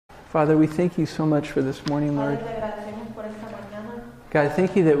Father, we thank you so much for this morning, Lord. Padre, te agradecemos por esta mañana. God,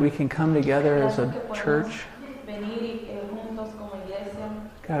 thank you that we can come together as Gracias a que podemos church. venir juntos como iglesia.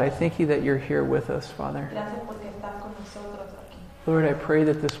 God, I thank you that you're here with us, Father. Gracias porque estás con nosotros aquí. Lord, I pray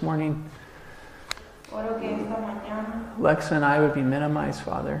that this morning Oro que esta mañana Lexa and I would be minimized,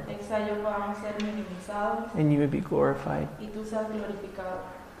 Father, Lexa y yo podamos ser minimizados and you would be glorified. y tú seas glorificado.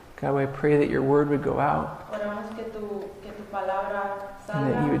 God, I pray that your word would go out Oramos que tu palabra and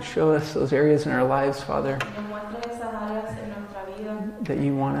that salga you would show us those areas in our lives, Father, y nos muestre esas áreas en nuestra vida that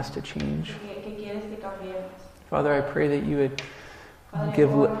you want us to change. que quieres que cambiemos. Father, I pray that you would Padre,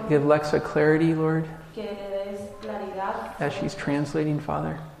 give oro Lexa clarity, Lord, que le des claridad as she's translating,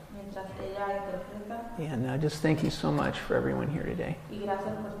 Father. mientras ella interpreta And just thank you so much for everyone here today. y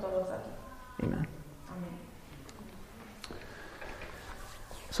gracias por todos aquí. Amen. Amén.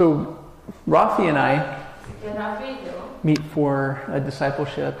 So, Rafi and I Y Rafi y yo meet for a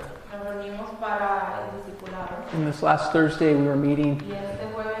discipleship. nos reunimos para el discipulado And this last Thursday we were meeting, y este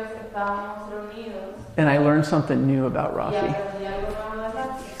jueves estábamos reunidos and I learned something new about y Rafi. aprendí algo nuevo de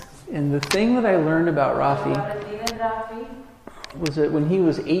Rafi. And the thing that I learned about Lo que Rafi aprendí de Rafi was that when he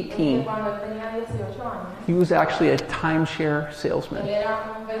was es que 18, cuando él tenía 18 años, he was actually a timeshare él salesman. era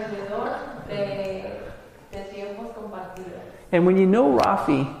un vendedor de tiempos compartidos. And when you know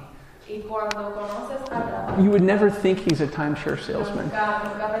Rafi, Y cuando conoces a Rafi, you would never think he's a timeshare salesman.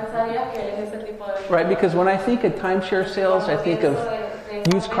 nunca pensaría que él es ese tipo de Right? Because when I think of timeshare sales, I think of de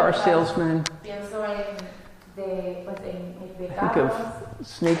used car ventas, salesman, Pienso de I think carros, of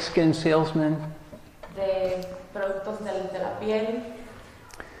snakeskin salesman. de productos de la piel.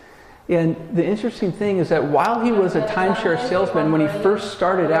 And the interesting thing is that while he was a timeshare salesman, when he first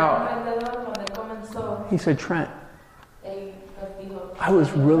started out, Cuando él comenzó, he said, Trent, él dijo, I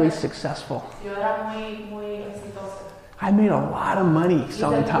was really successful. yo era muy exitoso I made a lot of money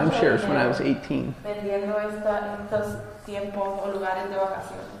selling timeshares when I was 18. vendiendo estos tiempos o lugares de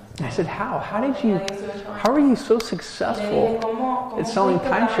vacaciones. And I said, how did you, Tenía 18 años. how are you so Y le successful dije, ¿cómo at selling fuiste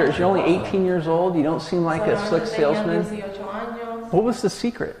tan timeshares? You're only exitoso? 18 years old. You don't seem like a slick Solamente tenías salesman. 18 años. What was the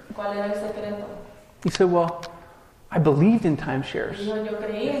secret? ¿Cuál era el secreto? He said, well, I believed in timeshares. Dijo, yo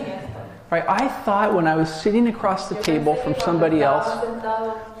creí en esto. Right? I thought when I was sitting across the Yo table pensé from que cuando somebody estaba else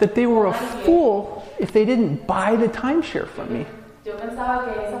sentado that they were a con alguien, fool if they didn't buy the timeshare from me. Yo pensaba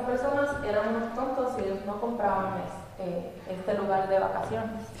que esas personas eran unos tontos si ellos no compraban este lugar de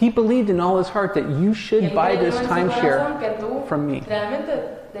vacaciones. He believed in all his heart that you Y should él buy creyó this en su corazón timeshare que tú from me.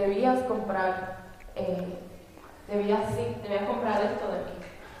 realmente debías comprar esto de aquí.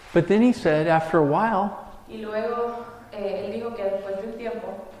 But then he said, after a while, Y luego él dijo que después de un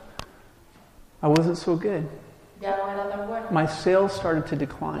tiempo I wasn't so good. ya no era tan bueno. My sales started to Las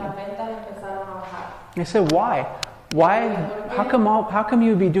decline. ventas empezaron a bajar. I said, why? Why? How come you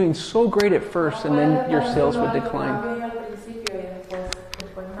would be doing so great at first and then your sales would decline?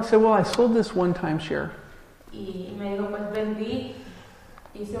 I said, well, I sold this one timeshare Y me dijo, pues vendí,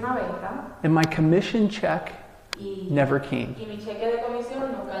 hice una venta and my commission check y never came. mi cheque de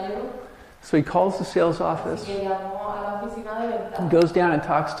comisión no cayó. So he calls the sales office, Que llamó a la oficina de venta goes down and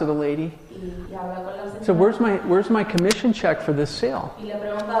talks to the lady. y habla con la señora. So where's my commission check for this sale? Y le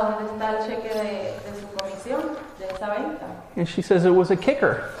pregunta dónde está el cheque de su comisión, de esa venta. And she says it was a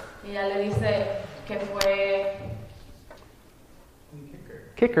kicker. Y ella le dice que fue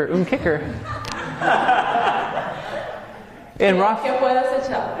Un kicker. And que fue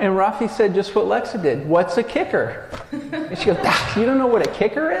desechado. And Rafi said just what Lexa did. What's a kicker? And she goes, you don't know what a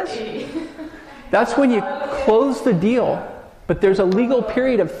kicker is? That's when you close the deal, but there's a legal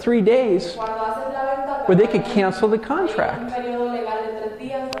period of 3 days Cuando haces la venta, where they could cancel the hay un contract. periodo legal de 3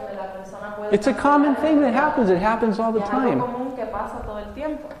 días donde la persona puede It's a common thing that happens. It happens all the Es algo time. común que pasa todo el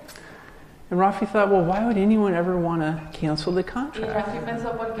tiempo. And Rafi thought, well, why would anyone ever want to cancel the Y contract? Rafi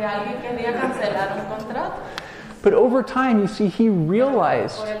pensó porque alguien quería cancelar un contrato. But over time, you see, he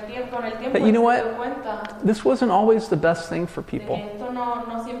realized Con el tiempo that, you know él se what? dio cuenta This wasn't always the best thing for de people. que esto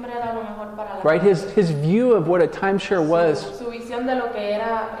no siempre era lo mejor para la Right? gente. His view of what a timeshare was Su visión de lo que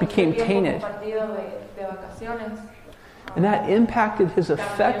era became este tiempo tainted. compartido de vacaciones. And that impacted his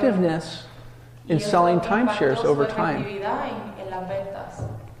effectiveness in Y eso selling impactó timeshares su over time. efectividad en las ventas.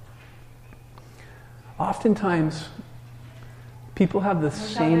 Oftentimes, people have the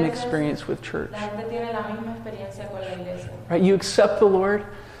Muchas same veces, experience with church. La gente tiene la misma experiencia con la iglesia. Right? You accept the Lord,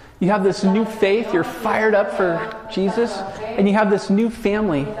 you have this new faith, you're fired up for Jesus, and you have this new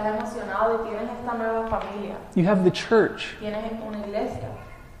family. Estás emocionado y tienes esta nueva familia. You have the church. Tienes una iglesia.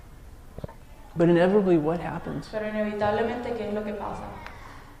 But inevitably, what happens? Pero inevitablemente, ¿qué es lo que pasa?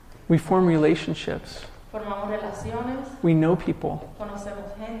 We form relationships. Formamos relaciones, we know people,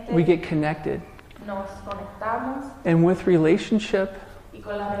 conocemos gente, we get connected. nos conectamos And with relationship, y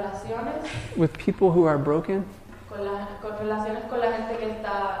con las relaciones, with people who are broken, con relaciones con la gente que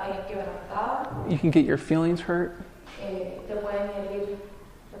está quebrantada, you can get your feelings hurt. te pueden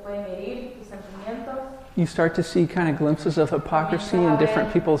herir tus sentimientos. You start to see kind of glimpses of hypocrisy in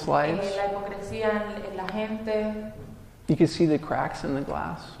different people's lives. La hipocresía en la gente You can see the cracks in the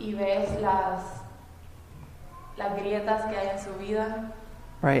glass. y ves las grietas que hay en su vida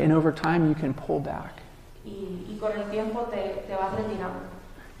Right? And over time, you can pull back. y con el tiempo te vas retirando.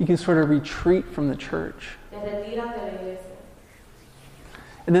 You can sort of retreat from the church. Te retiras de la iglesia.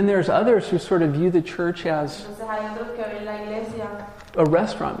 And then there's others who sort of view the church as Entonces hay otros que ven la iglesia a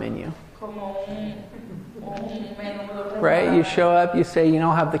restaurant menu. como un menú de un Right? You restaurante. show up, you say,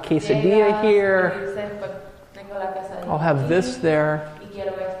 I'll have the quesadilla Llegas here. y dices, pues, tengo la quesadilla I'll have aquí this there. y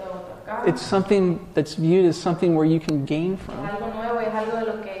quiero esto otro acá. It's something that's viewed as something where you can gain Es from. algo nuevo, es algo de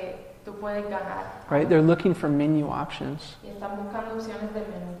lo que tú puedes ganar. Right? They're looking for menu options. Y están buscando opciones del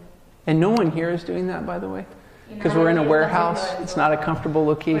menú. And no one here is doing that, by the way. Y Because nadie we're in a aquí está warehouse. haciendo It's eso. not a comfortable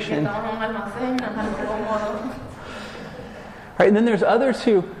Porque location. estamos en un almacén, no es algo cómodo. Right? And then there's others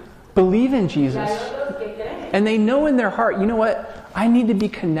who believe in Y Jesus. hay otros que creen. And they know in their heart, you know what? I need to be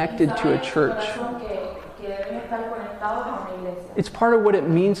connected to a Saben en su church. corazón que deben estar conectados a una iglesia. It's part of what it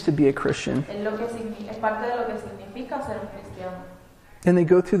means to be a Christian. Es parte de lo que significa ser un cristiano. And they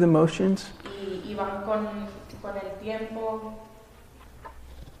go through the motions Y van con el tiempo,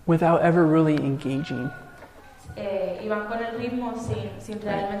 without ever really engaging. y van con el ritmo sin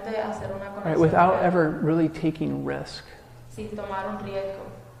realmente hacer una Right? conexión. Without real, ever really taking risk. sin tomar un riesgo.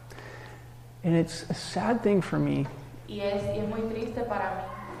 And it's a sad thing for me Y es muy triste para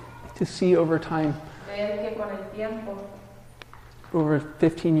mí to see over time, ver que con el tiempo, over a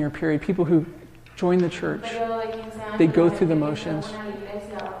 15-year period, people who join the un church, periodo de 15 años, they go la through the gente que motions. se une a la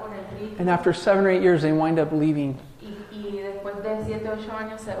iglesia va con el ritmo, and after 7 or 8 years, they wind up leaving. y después de 7 o 8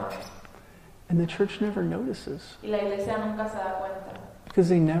 años se van. And the church never notices Y la iglesia nunca se da cuenta, because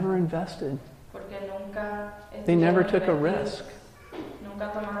they never invested. porque nunca They never estuvieron took a invertidos, risk.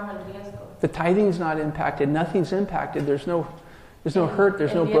 nunca tomaron el riesgo. The tithing's not impacted. Nothing's impacted. There's no hurt.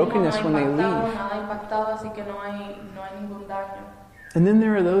 There's no El diezmo brokenness no ha when they impactado, leave. Nada impactado, así que no hay ningún daño. And then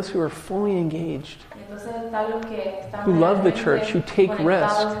there are those who are fully engaged, Y entonces están los que están who love the realmente church, who take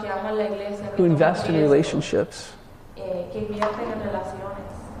conectados, risk, que aman la iglesia, que who toman invest in riesgos, relationships. que invierten en relaciones.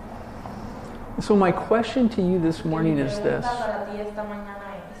 So my question to you this morning Mi is pregunta this. para ti esta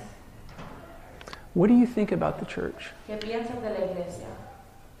mañana es, What do you think about the church? ¿qué piensas de la iglesia?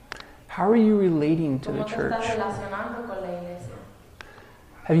 How are you relating to the ¿Cómo te church? estás relacionando con la iglesia?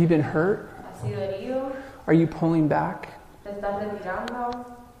 Have you been hurt? ¿Has sido herido? Are you pulling back? ¿Te estás retirando?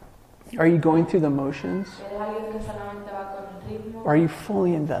 Are you going through the motions? ¿Eres alguien que solamente va con el ritmo? Are you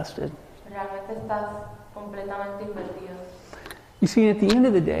fully invested? ¿Realmente estás completamente invertido? You see, at the end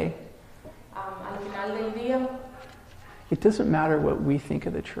of the day, Al final del día, it doesn't matter what we think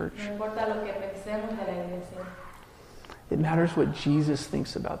of the church. no importa lo que pensemos de la iglesia, It matters what Jesus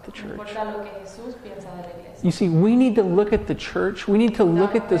thinks about the no church. importa lo que Jesús piensa de la iglesia. You see, we need to look at the church, we need to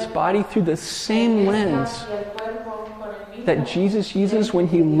look at this body through the same lens Y el cuerpo con el mismo that Jesus uses when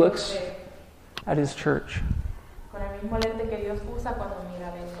he lente que Dios looks ve, at his church. con el mismo lente que Dios usa cuando mira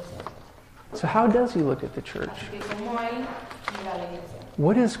a la iglesia. So how does he look at the church? Así que como Él mira a la iglesia.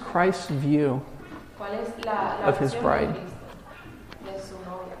 What is Christ's view? ¿Cuál es la Of his visión bride. de Cristo, de su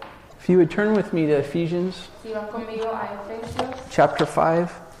novia? If you would turn with me to Ephesians Si van conmigo a Efesios, chapter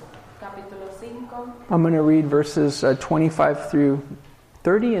 5, capítulo 5, I'm going to read verses 25 through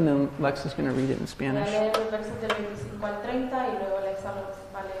 30, and then Lex is going to read it in voy a Spanish. leer los versos del 25 al 30 y luego Alexa los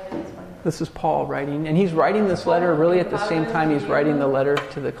va a leer en español. This is Paul writing, and he's writing this letter really at the same time he's writing the letter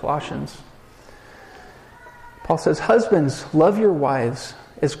to the Colossians. Paul says, "Husbands, love your wives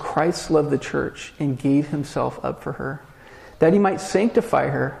as Christ loved the church and gave himself up for her, that he might sanctify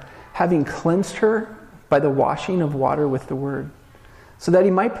her, having cleansed her by the washing of water with the word, so that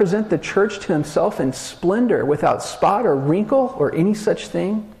he might present the church to himself in splendor, without spot or wrinkle or any such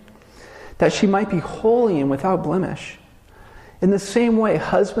thing, that she might be holy and without blemish. In the same way,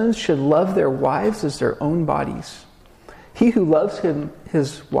 husbands should love their wives as their own bodies. He who loves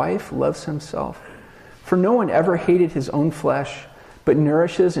his wife loves himself. For no one ever hated his own flesh, but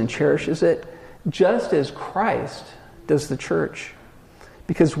nourishes and cherishes it, just as Christ does the church,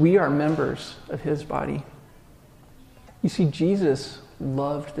 because we are members of his body." You see, Jesus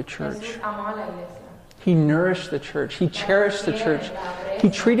loved the church. Jesús amó a la iglesia. He nourished the church. He cherished the church. He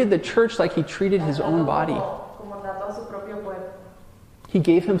treated the church like he treated his own body. Como trató a su propio cuerpo, He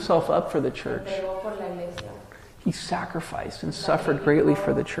gave himself up for the church. entregó por la iglesia. He sacrificed and suffered greatly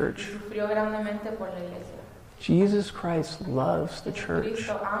for the church. Sufrió grandemente por la iglesia. Jesus Christ loves the church.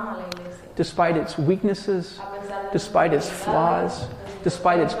 Jesucristo ama la iglesia. Despite its weaknesses, A pesar de despite its sus flaws, debilidades,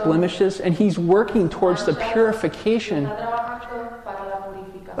 despite its blemishes, and he's working towards the purification está trabajando para la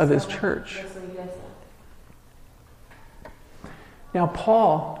purificación of his church. de su iglesia. Now,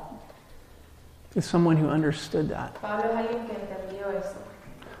 Paul is someone who understood that. Pablo es alguien que entendió eso.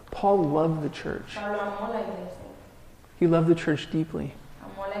 Paul loved the church. Pablo amó la iglesia. He loved the church deeply.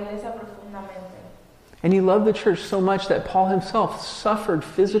 Amó la iglesia profundamente. And he loved the church so much that Paul himself suffered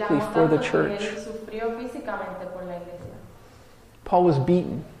physically Y la amó for the tanto que church. él sufrió físicamente por la iglesia. Paul was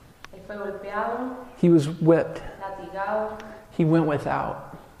beaten. Él fue golpeado, He was whipped. latigado. He went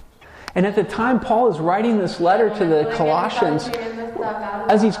without. And at the time Paul is writing this letter to the Colossians,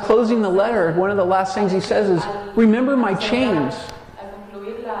 as he's closing the letter, one of the last things he says is, remember my chains.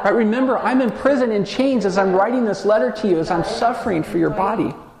 Right? Remember, I'm in prison in chains as I'm writing this letter to you, as I'm suffering for your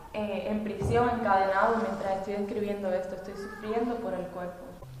body. En prisión, encadenado, mientras estoy escribiendo esto, estoy sufriendo por el cuerpo.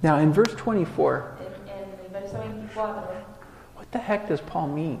 Now, in verse 24, En el verso 24, what the heck does Paul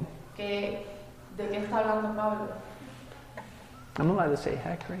mean? ¿de qué está hablando Pablo? I'm allowed to say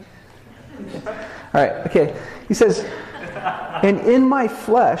heck, right? All right, okay. He says, and in my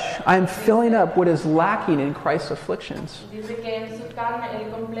flesh, I'm filling up what is lacking in Christ's afflictions. Dice que en su carne él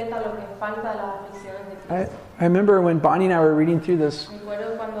completa lo que falta de las aflicciones de Cristo. I remember when Bonnie and I were reading through this Me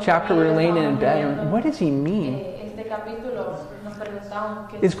acuerdo cuando chapter, we were laying in estábamos bed, leyendo, and what does he mean? Este capítulo nos preguntamos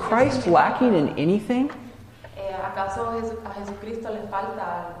 ¿qué Is Christ lacking in anything? ¿Acaso a Jesucristo le falta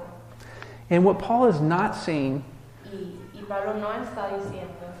algo? And what Paul is not saying Y Pablo no está diciendo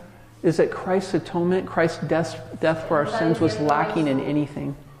is that Christ's atonement, Christ's death for our sins was lacking in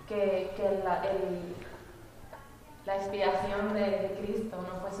anything. que la expiación de Cristo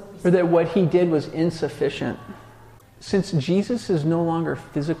no fue Or that suficiente. what he did was insufficient. Since Jesus is no longer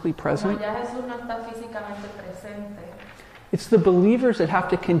physically Como present, ya Jesús no está físicamente presente, it's the believers that have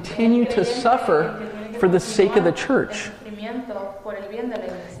to continue to suffer for the sake of the church el sufrimiento por el bien de la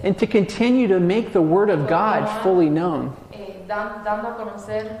iglesia, and to continue to make the Word of God fully known. Dando a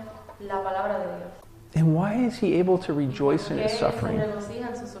conocer la palabra de Dios. And why is he able to rejoice in Que his se suffering? regocija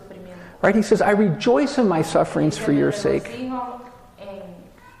en su sufrimiento. Right? He says, I rejoice in my sufferings for your sake. Regocijo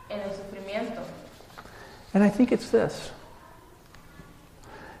en el sufrimiento. And I think it's this.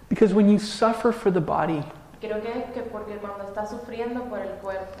 Because when you suffer for the body, Creo que es que porque cuando está sufriendo por el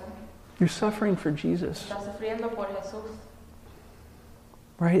cuerpo, you're suffering for Jesus. está sufriendo por Jesús.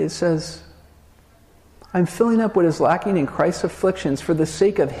 Right? It says, I'm filling up what is lacking in Christ's afflictions for the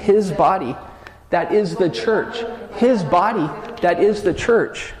sake of his body, that is the church. His body, that is the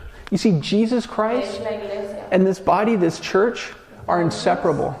church. You see, Jesus Christ Es la iglesia. and this body, this church, are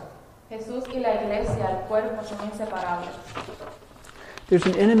inseparable. Jesús y la iglesia, el cuerpo, son inseparables. There's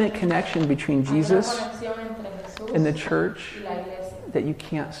an intimate connection between Hay una Jesus conexión entre Jesús and the church y la iglesia. that you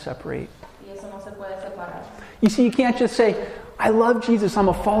can't separate. Y eso no se puede separar. You see, you can't just say, I love Jesus, I'm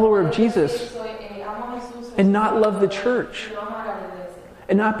a follower of Jesus, Amo a Jesús, and not love the church, y no amar a la iglesia.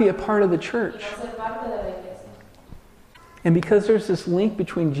 and not be a part of the Y church. no ser parte de la iglesia. And because there's this link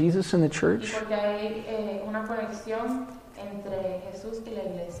between Jesus and the Y church, porque hay una conexión entre Jesús y la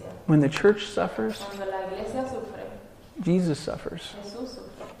iglesia. when the church suffers, Cuando la iglesia sufre, Jesus suffers. Jesús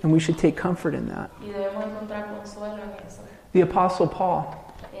sufre. And we should take comfort in that. Y debemos encontrar consuelo en eso. The Apostle Paul,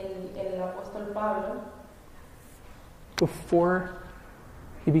 El apóstol Pablo, before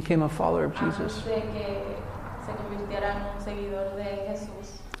he became a follower of Jesus, antes de que se convirtiera en un seguidor de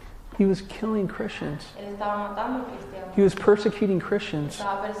Jesús, he was killing Christians. él estaba matando cristianos, He was persecuting Christians.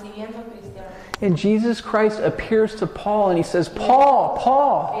 estaba persiguiendo cristianos. And Jesus Christ appears to Paul and he says, Paul,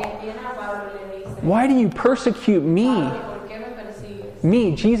 Paul, Viene a Pablo y le dice, why do you persecute me? Pablo, ¿por qué me persigues?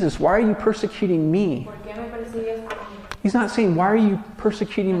 Me, Jesus, why are you persecuting me? ¿Por qué me persigues a mí? He's not saying, why are you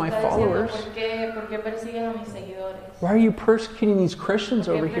persecuting my Está diciendo, followers? ¿por qué persigues a mis seguidores? Why are you persecuting these Christians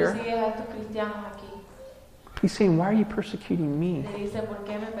 ¿Por over qué here? persigues a estos cristianos aquí? He's saying, why are you persecuting me? Le dice, ¿por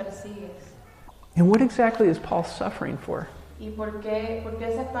qué me persigues? And what exactly is Paul suffering for? ¿Y por qué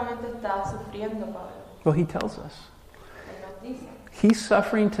exactamente está sufriendo Pablo? Well, he tells us. Él nos dice. He's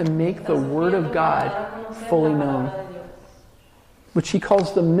suffering to make the Está Word of sufriendo God para dar a conocer fully la known, palabra de Dios, which he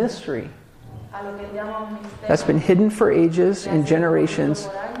calls the mystery a lo que él llama un misterio that's been hidden for ages que ha and sido generations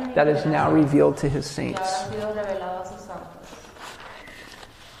oculto por años y that is now generaciones, revealed to his que ahora saints. ha sido revelado a sus santos.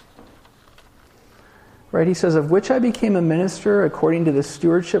 Right? He says, of which I became a minister according to the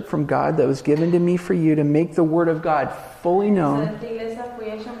stewardship from God that was given to me for you to make the Word of God fully known, De esta iglesia fui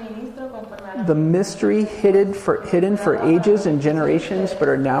hecho ministro conforme a la the mystery hidden for ages and generations, but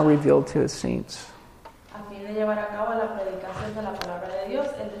are now revealed to his saints. a fin de llevar llevar a cabo la predicación de la palabra de Dios,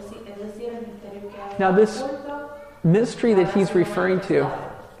 es decir, el misterio que hay Now this oculto, mystery that he's referring to,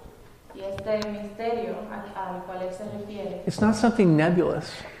 y este misterio al cual él se refiere, it's not something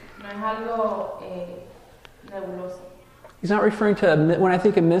nebulous. no es algo nebuloso. He's not referring to, when I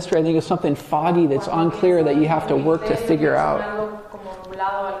think of mystery, I think of something foggy that's unclear that you have to work to figure out.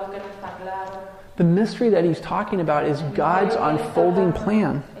 The mystery that he's talking about is God's unfolding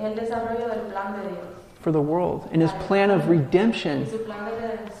plan for the world and his plan of redemption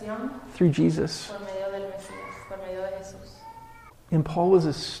through Jesus. And Paul was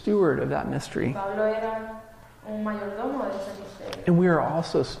a steward of that mystery. And we are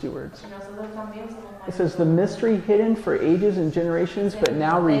also stewards. It says the mystery hidden for ages and generations, but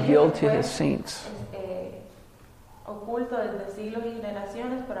now revealed to his saints.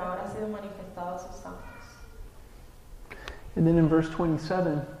 And then in verse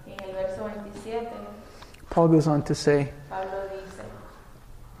 27, Paul goes on to say,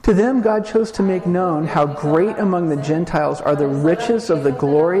 to them God chose to make known how great among the Gentiles are the riches of the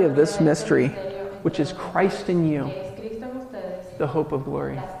glory of this mystery, which is Christ in you, the hope of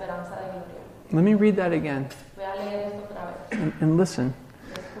glory. Let me read that again. And listen.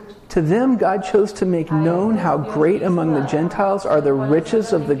 To them God chose to make known how great among the Gentiles are the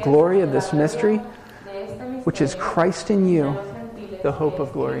riches of the glory of this mystery, which is Christ in you, the hope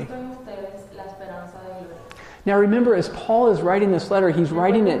of glory. Now remember, as Paul is writing this letter, he's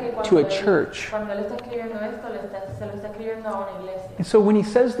writing it to a church. And so when he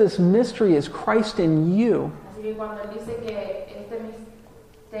says this mystery is Christ in you,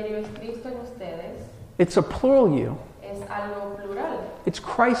 it's a plural you. It's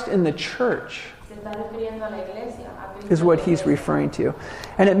Christ in the church is what he's referring to.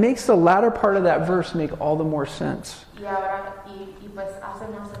 And it makes the latter part of that verse make all the more sense.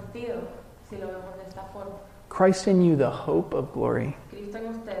 Christ in you, the hope of glory.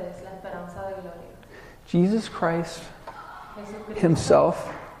 Jesus Christ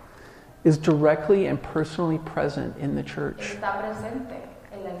himself is directly and personally present in the church.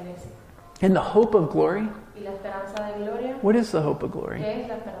 And the hope of glory? What is the hope of glory?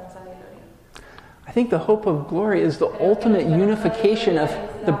 I think the hope of glory is the ultimate unification of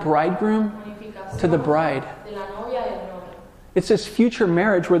the bridegroom to the bride. It's this future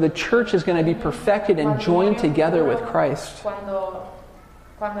marriage where the church is going to be perfected and joined together with Christ.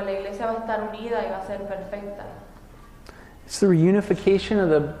 It's the reunification of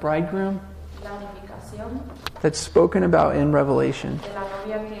the bridegroom that's spoken about in Revelation.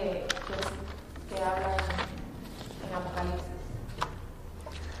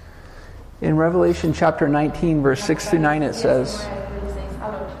 In Revelation chapter 19, verse 6 through 9, it says,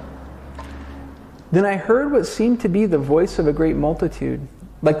 then I heard what seemed to be the voice of a great multitude,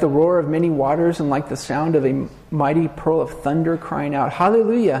 like the roar of many waters and like the sound of a mighty peal of thunder, crying out,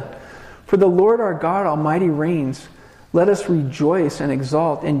 Hallelujah! For the Lord our God Almighty reigns. Let us rejoice and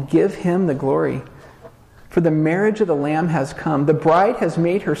exult and give him the glory. For the marriage of the Lamb has come. The bride has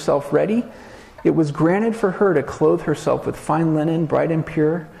made herself ready. It was granted for her to clothe herself with fine linen, bright and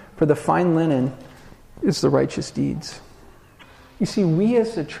pure, for the fine linen is the righteous deeds. You see, we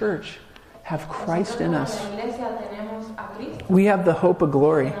as the church have Christ in us. We have the hope of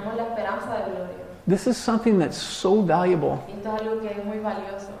glory. This is something that's so valuable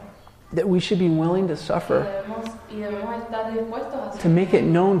that we should be willing to suffer to make it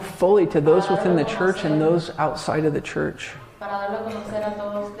known fully to those within the church and those outside of the church.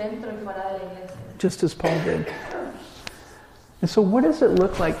 Just as Paul did. And so what does it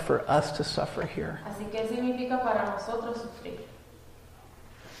look like for us to suffer here?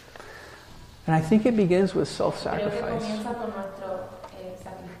 And I think it begins with self-sacrifice.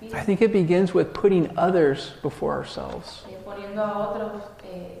 I think it begins with putting others before ourselves.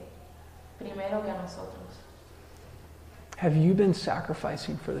 Have you been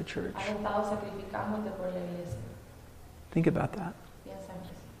sacrificing for the church? Think about that.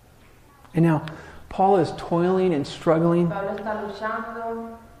 And now, Paul is toiling and struggling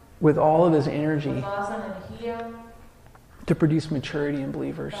with all of his energy to produce maturity in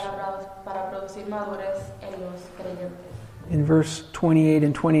believers. In verse 28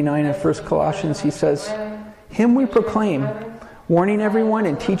 and 29 of 1 Colossians, he says, him we proclaim, warning everyone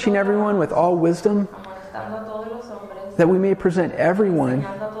and teaching everyone with all wisdom, that we may present everyone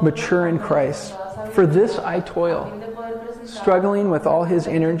mature in Christ. For this I toil, struggling with all his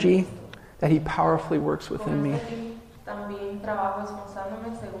energy that he powerfully works within me.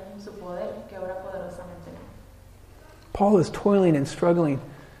 Paul is toiling and struggling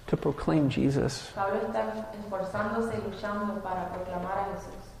to proclaim Jesus.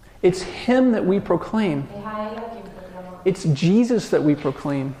 It's Him that we proclaim. Es a Él a quien proclamamos. It's Jesus that we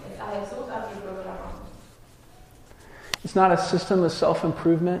proclaim. Es a Jesús a quien proclamamos. It's not a system of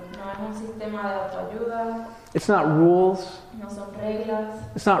self-improvement. No es un sistema de autoayuda, It's not rules. no son reglas,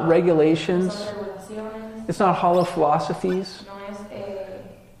 It's not no regulations. son regulaciones, It's not hollow philosophies.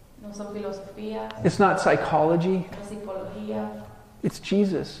 no son filosofías, It's not psychology. no es psicología, It's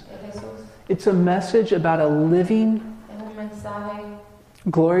Jesus. es Jesús. It's a message about a living, Es un mensaje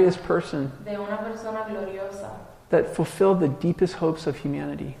glorious person de una persona gloriosa, that fulfilled the deepest hopes of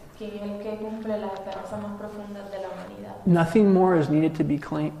humanity. quien es el que cumple las esperanzas más profundas de la humanidad. Nothing more is needed to be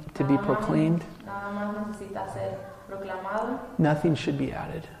Nada más- proclaimed. Nada más necesita ser proclamado Nothing should be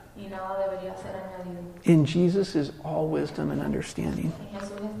added. y nada debería ser añadido. In Jesus is all wisdom and understanding. En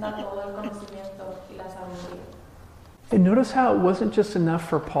Jesús está todo el conocimiento y la sabiduría. And notice how it wasn't just enough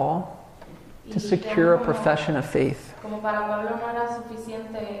for Paul Y to secure a como- profession of faith. Como para Pablo no era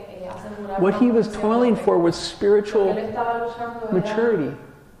suficiente asegurar What una he was profesión toiling de fe. for was Lo que spiritual él estaba luchando maturity,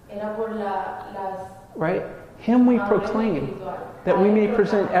 era por las right? Him we madurez proclaim, espiritual, that we A may él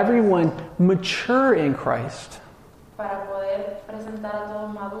present proclamamos, everyone mature in Christ. para poder presentar a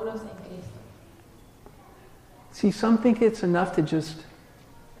todos maduros en Cristo. See, some think it's enough to just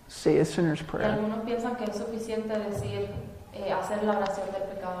say a sinner's Y prayer, algunos piensan que es suficiente decir, hacer la oración del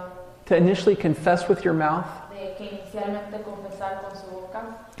pecador, to initially confess with your mouth, de que inicialmente confesar con su boca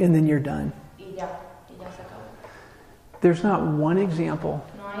and then you're done. y ya se acabó. There's not one example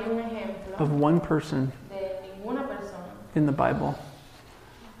No hay un ejemplo of one person de ninguna persona in the Bible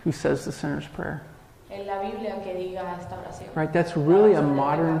who says the sinner's prayer. en la Biblia que diga esta oración. Right? That's really a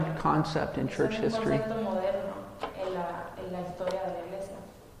modern concept in church Eso es un history. concepto moderno en la historia de la iglesia.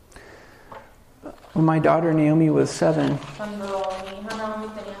 When my daughter Naomi was 7, Cuando mi hija Naomi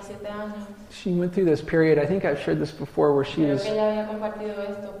tenía 7 años, she went through this period, I think I've shared this before, where she creo was que ella había compartido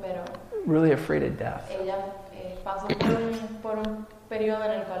esto, pero really afraid of death. ella pasó por un periodo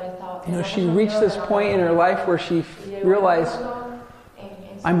en el cual estaba. You know, tenía she mucho reached miedo this de la point in muerte. her life where she Y llegó un realized, punto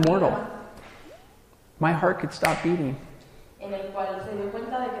en su I'm vida mortal. My heart could stop beating. En el cual se dio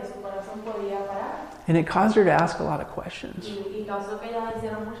cuenta de que su corazón podía parar And it caused her to ask a lot of questions. y causó que ella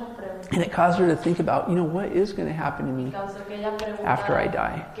hiciera muchas preguntas. And it caused her to think about, what is going to happen to me Causó que ella after I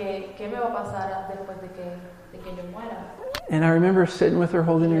preguntara die? ¿qué me va a pasar después de que yo muera? And I remember sitting with her,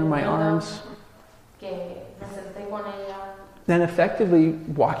 holding her in my arms, Que me senté con ella then effectively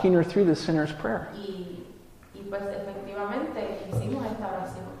walking her through the sinner's prayer. y pues efectivamente hicimos esta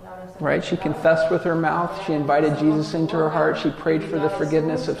oración. La oración Right? She confessed with her mouth. She invited Jesus into her heart. She prayed for the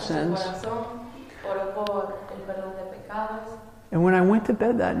forgiveness of sins. Oró por el perdón de pecados. And when I went to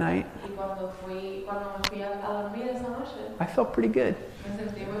bed that night, Y cuando me fui a dormir esa noche, I felt pretty good. me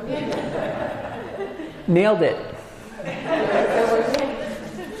sentí muy bien. Nailed it. Muy bien.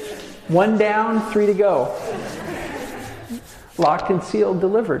 1 down, 3 to go. Locked and sealed,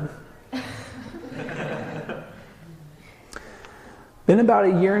 delivered. Then about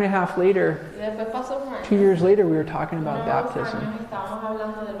a year and a half later, Y después pasó un año. 2 years later, we were talking about Unos baptism años estábamos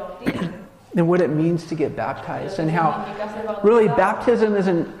hablando del bautismo. and what it means to get baptized, and Lo que how significa ser bautizado. really baptism is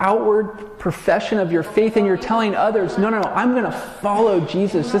an outward profession of your faith, and you're telling others, no, I'm going to follow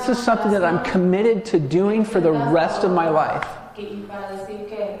Jesus. This is something that I'm committed to doing for the rest of my life. Y para decir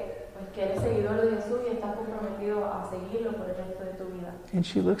que eres seguidor de Jesús y estás comprometido a seguirlo por el resto de tu vida. And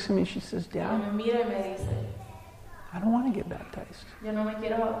she looks at me, she says, Y Dad, me mira y me dice, I don't want to get baptized. yo no me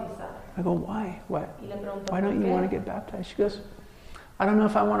quiero bautizar. I go, why? What? Y le pregunto, Why don't ¿por you qué? want to get baptized? She goes, I don't know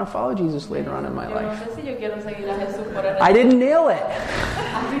if I want to follow Jesus later on in my Yo no life. sé si yo quiero seguir a Jesús por el resto. I didn't nail it.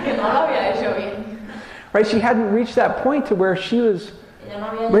 Así que no lo había hecho bien. Right? She hadn't reached that point to where she was Ella no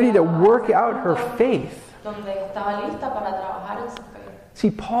había ready to llegado a work ese out her punto faith. donde estaba lista para trabajar en su fe. See,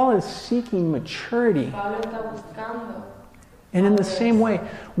 Paul is seeking maturity. Pablo está buscando. And in the same way,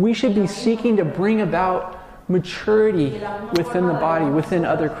 we should be seeking to bring about maturity within the body, within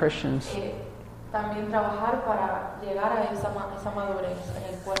other Christians. También trabajar para llegar a esa madurez en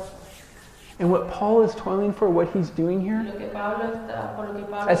el cuerpo. And what Paul is toiling for, what he's doing here, Lo que Pablo está, por lo que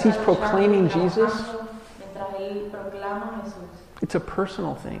Pablo as he's está proclaiming luchando y Jesus, trabajando mientras él proclama a Jesús, it's a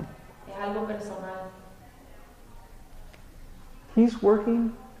personal thing. es algo personal. He's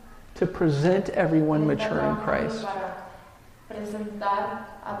working to present everyone Él está mature in trabajando Christ. para presentar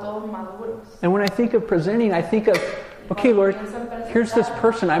a todos maduros. And when I think of presenting, I think of, okay, Lord, here's this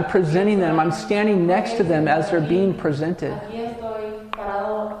person. I'm presenting them. I'm standing next to them as they're being presented Aquí estoy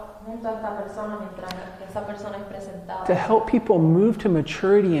parado junto a esta persona mientras esa persona es presentada. to help people move to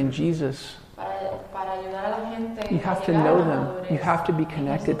maturity in Jesus. Para ayudar a la gente You a have to llegar know a la them. madurez. You have to be En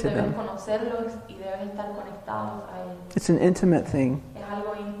connected Jesús to debes them. conocerlos y debes estar conectados a ellos. It's an intimate thing. Es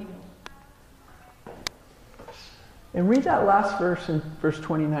algo íntimo. And read that last verse in verse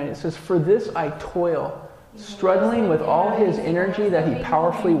 29. It says, "For this I toil, struggling with all his energy that he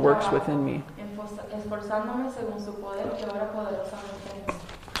powerfully works within me." Esforzándome según su poder que obra poderosamente en mí.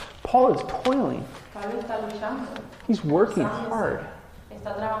 Paul is toiling. Pablo está luchando. He's working hard.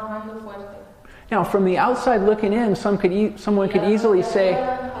 Está trabajando fuerte. Now, from the outside looking in, someone could easily say,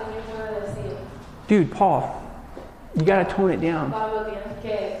 "Dude, Paul, you got to tone it down. Pablo, tienes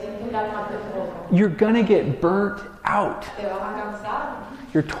que calmarte un poco. You're going to get burnt out. Te vas a cansar.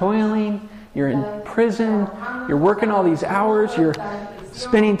 You're toiling, you're in prison, you're working all these hours, you're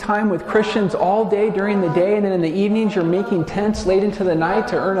spending time with Christians all day during the day, and then in the evenings you're making tents late into the night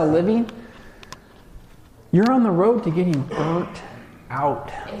to earn a living. You're on the road to getting burnt out."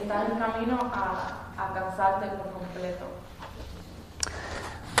 Estás en camino a cansarte por completo.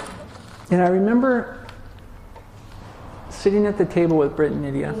 And I remember sitting at the table with Britt and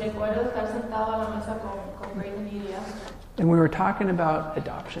Nydia, Y recuerdo estar sentado a la mesa con Britt y Nydia, and we were talking about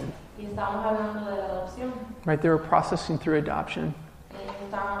adoption. y estábamos hablando de la adopción. Right, they were processing through adoption. Ellos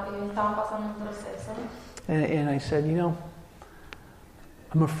estaban pasando un proceso. And I said,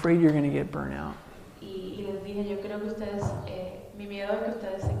 I'm afraid you're going to get burnt out. Y les dije, yo creo que ustedes, mi miedo es que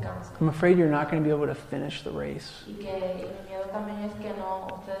ustedes se cansen. I'm afraid you're not going to be able to finish the race Y mi miedo también es que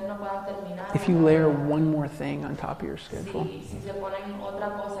ustedes no puedan terminar. if you layer one more thing on top of your schedule. Si se ponen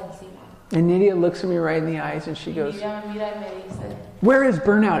otra cosa encima. And Nydia looks at me right in the eyes and she goes, Nydia me mira y me dice, "Where is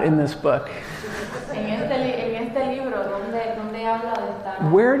burnout in this book? en este libro, ¿dónde habla de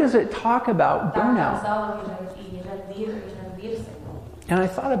estar Where does it talk about tan burnout?" cansados y rendirse? And I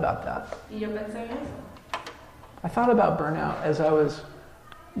thought about that. Y yo pensé en eso. I thought about burnout as I was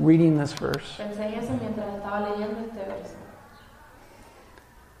reading this verse. Pensé en eso mientras estaba leyendo este verso.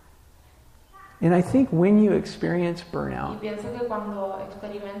 And I think when you experience Y burnout, pienso que cuando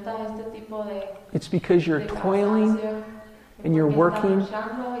experimentas este tipo de it's because you're toiling cansancio, and you're porque estás working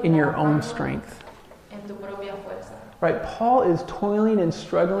luchando y in your own trabajando strength. en tu propia fuerza. Right? Paul is toiling and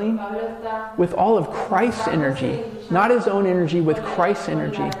struggling Pablo está with all of Christ's energy, not his own energy, with Christ's con la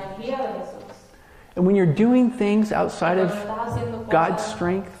energy. energía de Jesús. And when you're doing things outside Cuando of estás haciendo God's cosas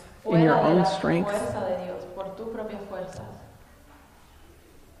strength, in your fuera de own la strength, fuerza de Dios, por tus propias fuerzas,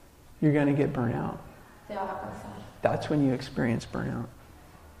 you're going to get burnt out. te vas a cansar. That's when you experience burnout.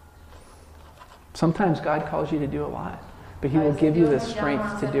 Sometimes God calls you to do a lot, but He will give you the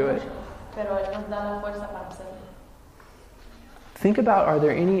strength to do it. Pero Él nos da la fuerza para hacerlo. Think about, are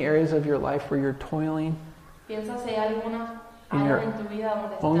there any areas of your life where you're toiling Piensa si hay alguna in your área en tu vida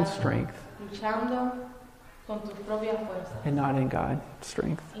donde own estás strength luchando con tus propias fuerzas and not in God's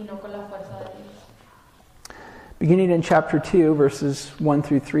strength? y no con la fuerza de Dios. Beginning in chapter 2, verses 1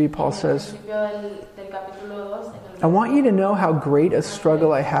 through 3, Paul En el says, principio del capítulo 2, en el "I want you to know how great a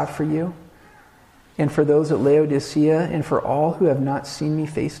struggle I have for you, and for those at Laodicea, and for all who have not seen me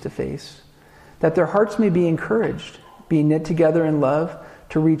face to face, that their hearts may be encouraged, being knit together in love,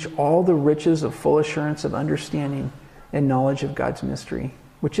 to reach all the riches of full assurance of understanding and knowledge of God's mystery,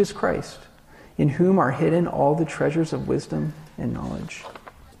 which is Christ, in whom are hidden all the treasures of wisdom and knowledge."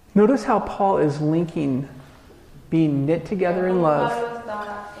 Notice how Paul is linking being knit together in love Pablo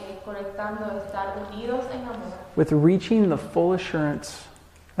está conectando estar unidos en amor with reaching the full assurance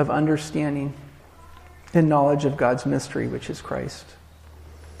of understanding and knowledge of God's mystery, which is Christ.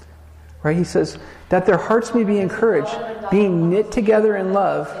 Right? He says, that their hearts may be encouraged, being knit together in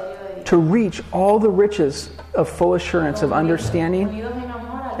love, to reach all the riches of full assurance of understanding unidos en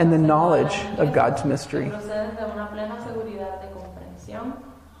amor and the alcanzar knowledge todas las of riquezas God's que mystery. proceden de una plena seguridad de comprensión.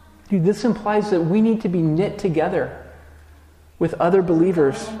 Dude, this implies that we need to be knit together with other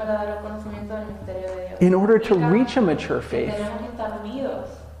believers Un verdadero conocimiento del misterio de Dios. in order to Implica reach a mature que faith. tenemos que estar unidos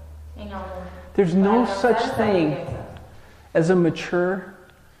en amor. There's no Para such alcanzar esas thing riquezas. as a mature,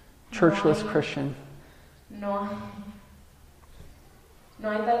 churchless Christian. No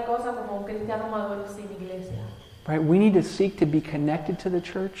hay tal cosa como un cristiano maduro sin iglesia. Right? We need to seek to be connected to the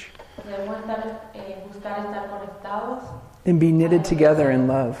church Debemos buscar estar conectados and be knitted together in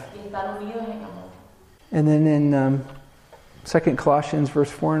love. y estar unidos en amor. And then in 2 Colossians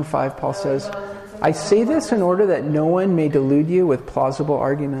verse 4 and 5, Paul says, "I say this in order that no one may delude you with plausible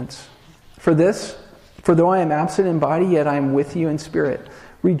arguments. For though I am absent in body, yet I am with you in spirit,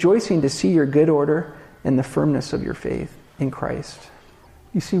 rejoicing to see your good order and the firmness of your faith in Christ."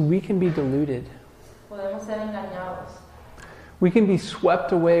 You see, we can be deluded. Podemos ser engañados We can be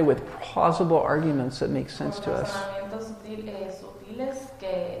swept away with plausible arguments that make sense to us. razonamientos sutiles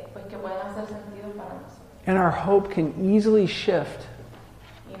que pueden hacer sentido para nosotros. And our hope can easily shift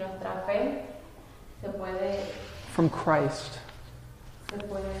Y nuestra fe se puede from Christ se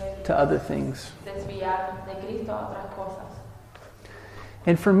puede to other things. desviar de Cristo a otras cosas.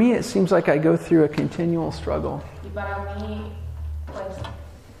 And for me, it seems like I go through a continual struggle. Y para mí, pues,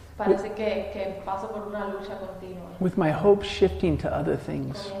 parece que paso por una lucha continua. With my hope shifting to other Con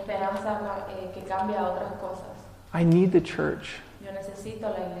things. mi esperanza que cambia a otras cosas. I need the church. Yo necesito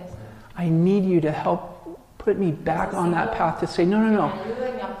la iglesia. I need you to help put me back on that path to say, no, no, Que no. me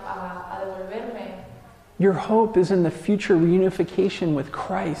ayuden a devolverme. Your hope is in the future reunification with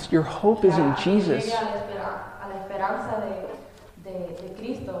Christ. Your hope is in Jesus. Llegue a la esperanza de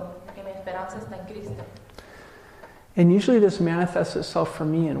Cristo, que mi esperanza está en Cristo. And usually this manifests itself for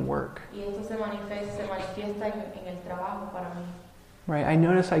me in work. Y esto se manifiesta en el trabajo para mí. Right? I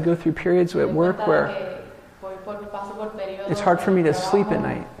notice I go through periods Me at doy work cuenta where de que paso por periodos it's hard for me to en el sleep at trabajo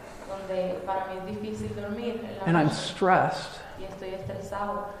night. Donde para mí es difícil dormir en la And I'm noche. stressed. Y estoy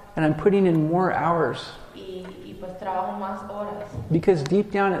estresado. And I'm putting in more hours. Y pues trabajo más horas. Because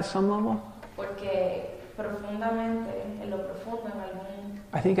deep down at some level, Porque profundamente, en lo profundo, en algún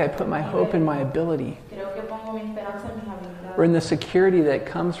I think I put my hope in my ability. creo que pongo mi esperanza en mis habilidades. Or in the security that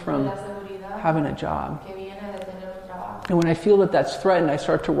comes En from la seguridad having a job. que viene de tener un trabajo. And when I feel that that's threatened, I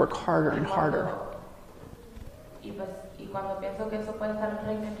start to work harder and harder. Y cuando pienso que eso puede estar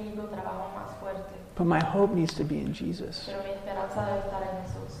en riesgo, trabajo más fuerte. But my hope needs to be in Jesus. Pero mi esperanza debe estar en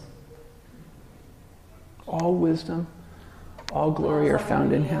Jesús. All wisdom, all glory are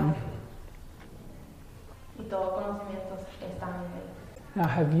found in Him. Y todo conocimiento está en Él. Now,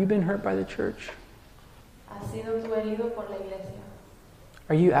 have you been hurt by the church? ¿Has sido tú herido por la iglesia?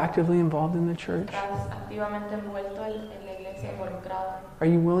 Are you actively involved in the church? ¿Estás activamente envuelto en la iglesia, involucrado? Are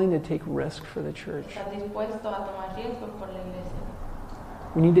you willing to take risk for the church? ¿Estás dispuesto a tomar riesgos por la iglesia?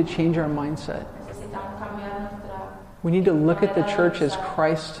 We need to change our mindset. Necesitamos cambiar nuestra... We need to look at the church as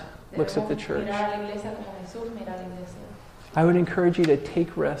Christ looks at the Debemos church. mirar a la iglesia como Jesús mira a la iglesia. I would encourage you to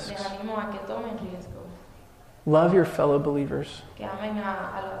take Les risks. animo a que tomen riesgos, Love your fellow believers. que amen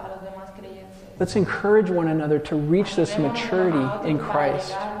a los demás creyentes. Let's encourage one another to reach this Ayudémonos maturity unos a otros in para Christ.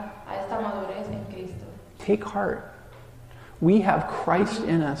 llegar a esta madurez en Cristo. Take heart. We have Christ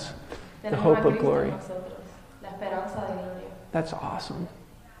in us, the Tenemos hope a of Cristo glory. en nosotros, la esperanza de gloria. That's awesome.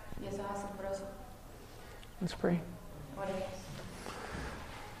 Y eso es asombroso. Let's pray. Oremos.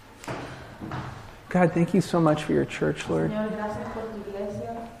 God, thank you so much for your church, Lord. Señor, gracias por tu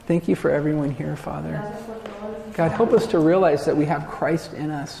iglesia. Thank you for everyone here, Father. Gracias por todo lo que God, help us to realize that we have Christ in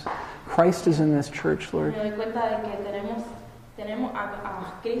us. Christ is in this church, Lord. Me doy cuenta de que tenemos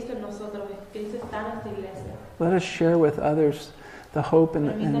a Cristo en nosotros. Cristo está en esta iglesia. Let us share with others the hope and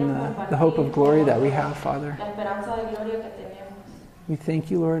the hope of glory that we have, Father. La esperanza de gloria que tenemos. We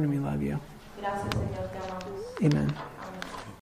thank you, Lord, and we love you. Gracias, Señor, te amamos. Amen.